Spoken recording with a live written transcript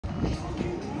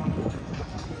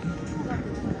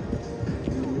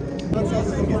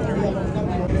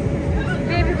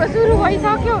Baby को सुरु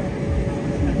भइसक्यो।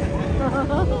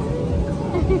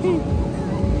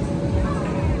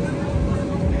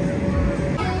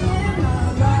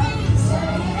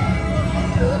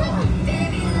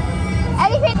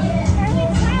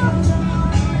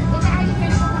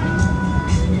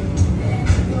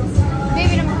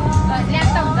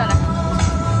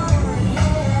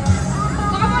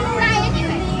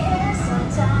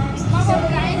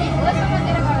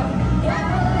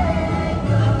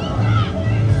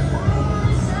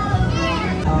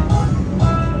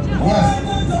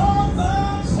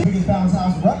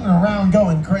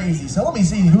 Going crazy, so let me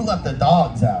see who let the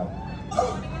dogs out.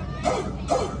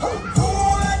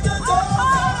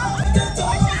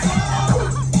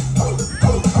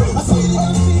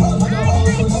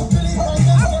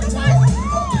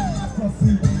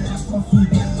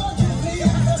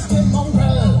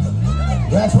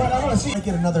 That's right, I want to see. We might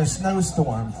get another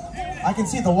snowstorm. I can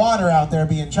see the water out there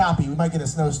being choppy. We might get a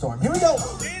snowstorm. Here we go.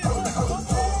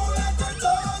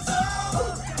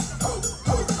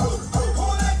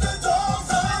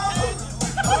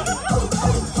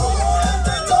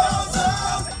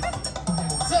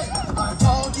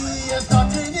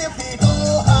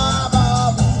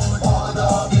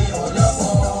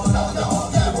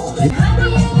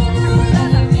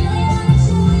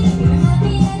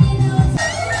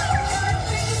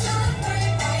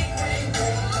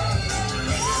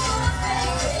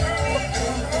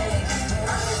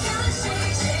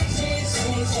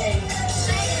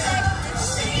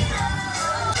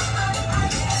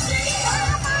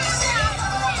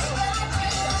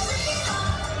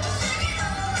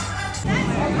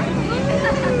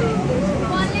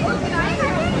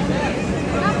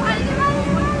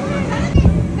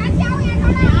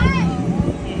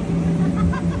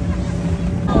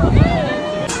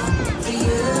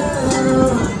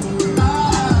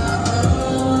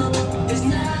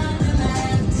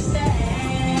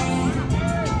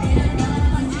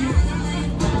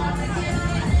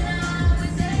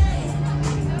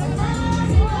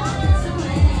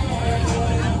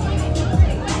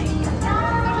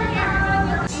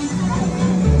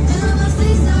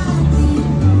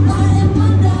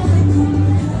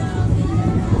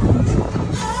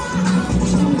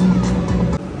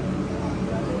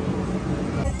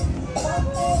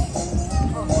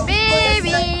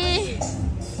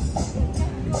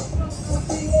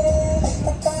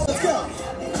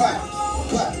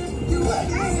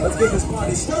 Let's get this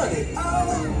party started.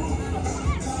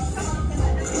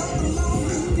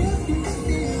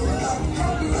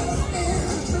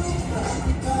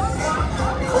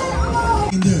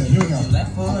 You can do it. Here we go.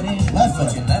 Left foot in, left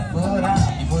foot, your left foot out.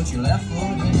 You put your left foot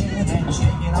in and you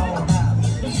shake it all out.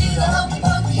 You get the humpy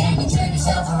pumpy and you turn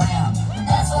yourself around.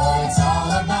 That's what it's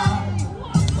all about.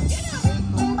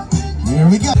 Here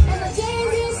we go.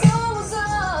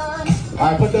 All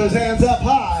right, put those hands up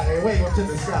high. Wave up to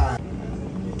the sky.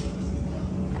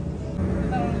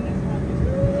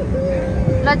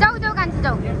 ल जाऊ जाऊ कान्छी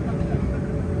जाऊ।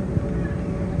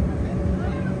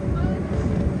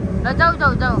 ल जाऊ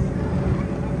जाऊ जाऊ।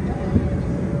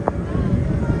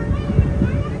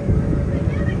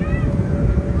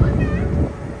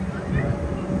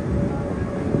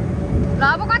 ल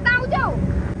अब कता आउँछौ?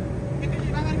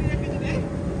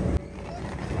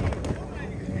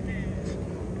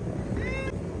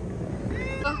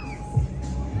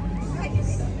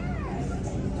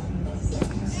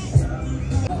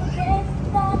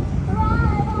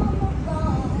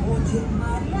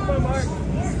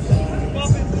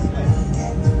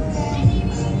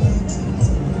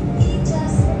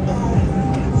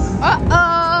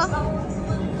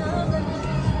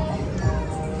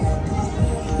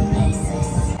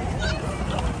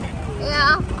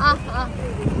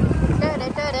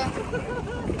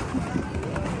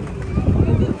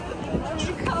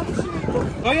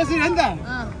 Oh ya sih anda?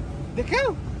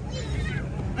 Dekau?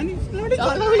 Ani sudah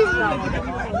beli.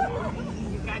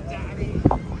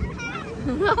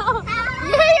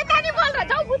 ये तानी बोल रहा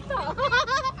जाओ बुत्ता।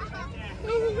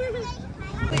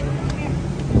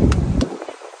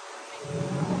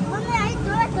 मम्मी आई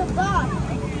जोड़ा तो बात।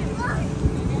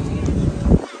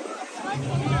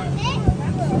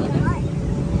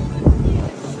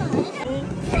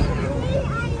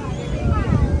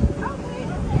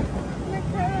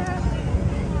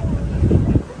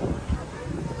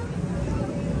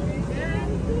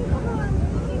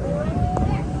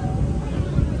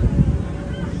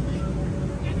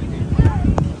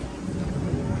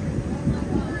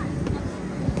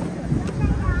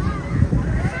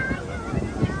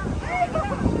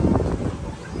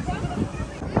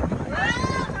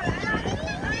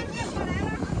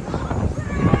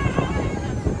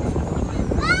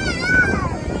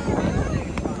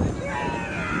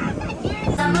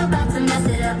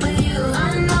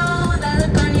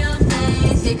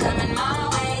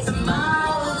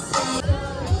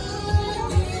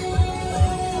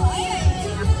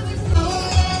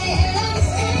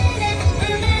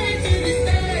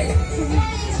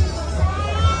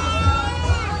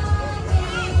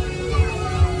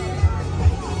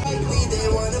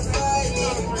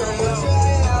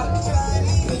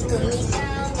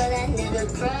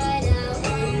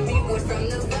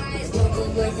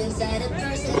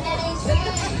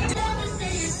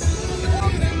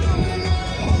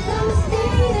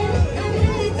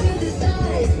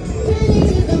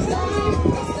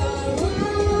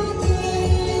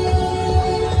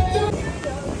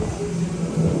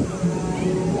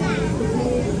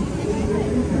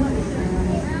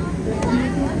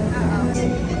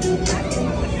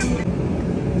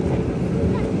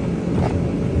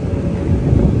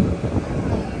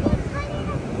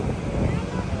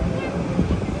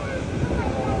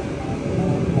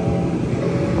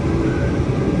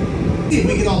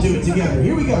 do it together.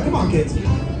 Here we go. Come on, kids.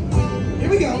 Here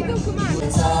we go.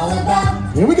 It's all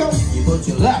about. Here we go. You put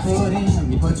your left foot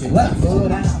in, you put your left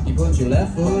foot out, you put your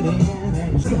left foot in.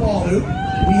 The ball hoop.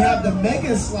 We have the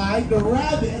mega slide, the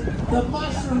rabbit, the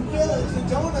mushroom village, the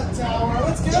donut tower.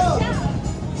 Let's go.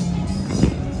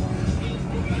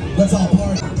 Let's all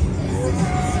party.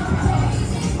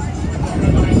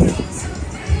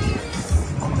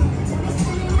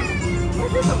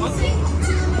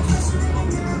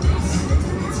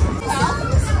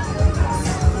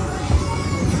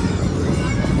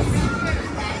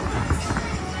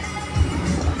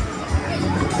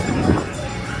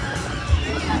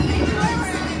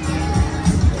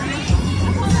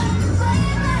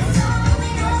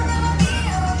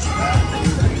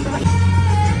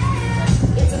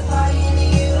 It's a party in the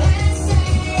USA.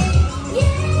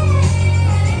 Yeah.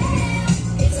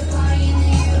 It's a party in the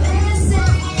USA.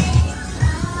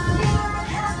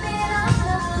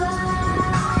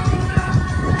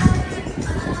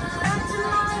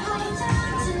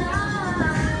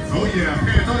 Oh yeah,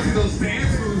 man, I see those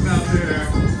dance moves out there.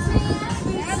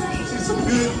 See some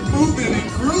good movement and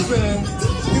grooving.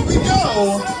 Here we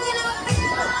go.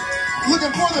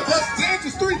 Looking for the best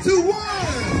dancers. 3, 2, 1.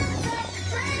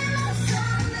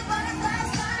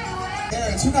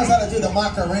 Parents, who knows how to do the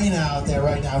Macarena out there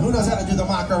right now? Who knows how to do the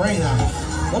Macarena?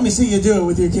 Let me see you do it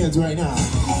with your kids right now.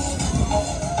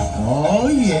 Oh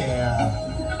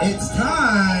yeah. It's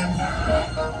time.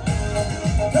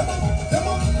 Come on, come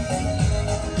on.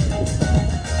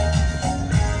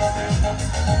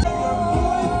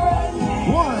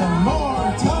 One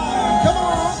more time. Come on.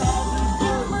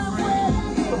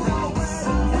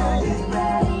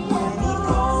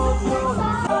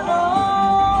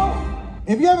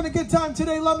 If you're having a good time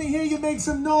today, let me hear you make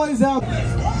some noise out there.